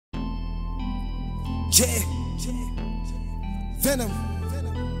Yeah, Venom,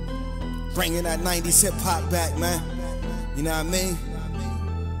 bringing that 90s hip hop back, man. You know what I mean?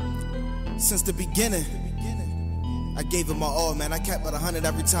 Since the beginning, I gave it my all, man. I kept it 100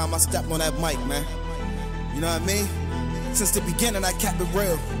 every time I stepped on that mic, man. You know what I mean? Since the beginning, I kept it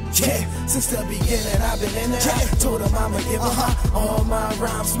real. Yeah, since the beginning I've been in it. I told them I'ma give them all my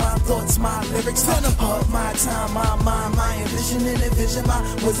rhymes, my thoughts, my lyrics, my heart, my time, my mind, my ambition and vision, my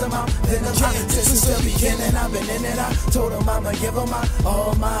wisdom, my venom. Since the beginning I've been in it. I told them I'ma give them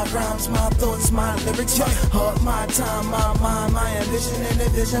all my rhymes, my thoughts, my lyrics, my heart, my time, my mind, my ambition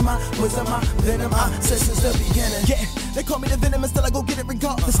and vision, my wisdom, my venom. Since the beginning. Yeah, they call me the Venomist, still I go get it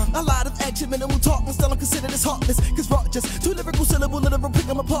regardless. A lot of action, minimal talk, and still I'm considered as heartless. Cause raw just two lyrical syllable, literal pick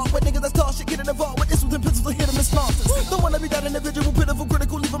them apart. With niggas that's tall shit, getting involved with this with them pencils to hit them as nonsense. Don't wanna be that individual, pitiful,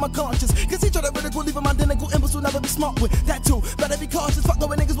 critical, leaving my conscience. Cause he try to ridicule, leaving my identical imbecile, will never be smart with that too. Better be cautious, fuck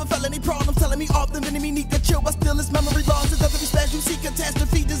with niggas with felony problems. Telling me off them, enemy need to chill, but still his memory lost. It's every special, you see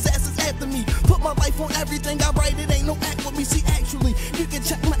catastrophe, disasters after me. Put my life on everything I write, it ain't no act with me. See, actually, you can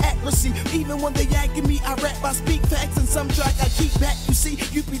check my accuracy. Even when they acting me, I rap, I speak facts, and some track I keep back. You see,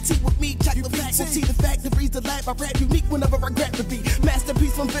 UPT with me, check the facts, and see the fact that freeze the lab. I rap unique whenever I grab the beat.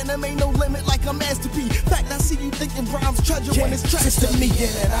 Masterpiece from Venom, ain't no limit like a masterpiece. Fact, I see you thinking rhymes treasure when it's trash to to me.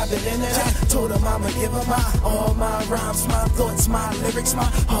 Beginning, I've been in it. I told them I'ma give them all my rhymes, my thoughts, my lyrics, my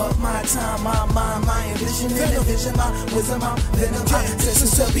heart, my time, my mind, my ambition and vision, my wisdom, my venom.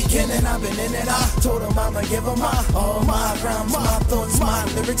 Since the beginning, I've been in it. I told them I'ma give them all my rhymes, my thoughts, my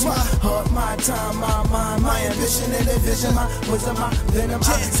lyrics, my heart, my time, my mind, my ambition and vision, my wisdom, my venom.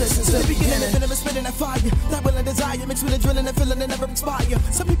 Since the beginning, Venom is spitting that fire, that will and desire mixed with adrenaline and feeling that never expire.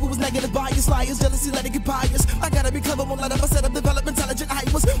 Some people was negative bias, liars, jealousy, let it get biased. I gotta be clever, won't let up. I set up, develop intelligent.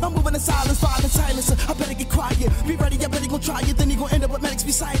 I'm moving in silence, violent silence. I better get quiet. Be ready, I bet he gon' try it. Then he gon' end up with medics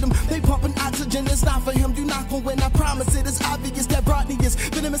beside him. They pumping oxygen, it's not for him. You not gon' win, I promise it. It's obvious that Rodney is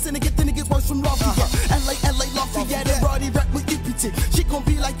venomous and then it gets worse from Lafayette. LA, Lafayette, and Roddy rap with UPT. She gon'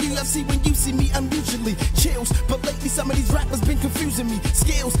 be like UFC when you see me. I'm usually chills, but lately some of these rappers been confusing me.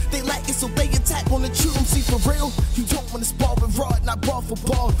 Skills, they lack it, so they attack on the true MC for real. You don't wanna spar with Rod, not ball for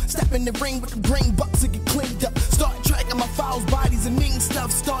ball. Step in the ring with the green bucks and get cleaned up. Start tracking my fouls, bodies and mean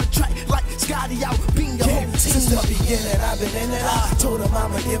stuff. Start track like Scotty out, being the whole team. Since the beginning, I've been in it. I told them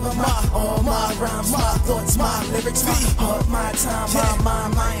I'ma give them all my rhymes, my thoughts, my lyrics, my heart, my time, my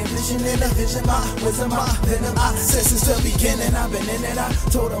mind, my ambition and vision, my wisdom, my venom. Since the beginning, I've been in it. I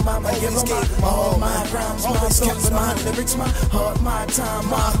told them I'ma give them all my rhymes, my thoughts, my lyrics, my heart, my time,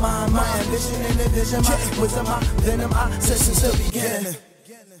 my mind, my ambition and vision, my wisdom, my venom. Since the beginning.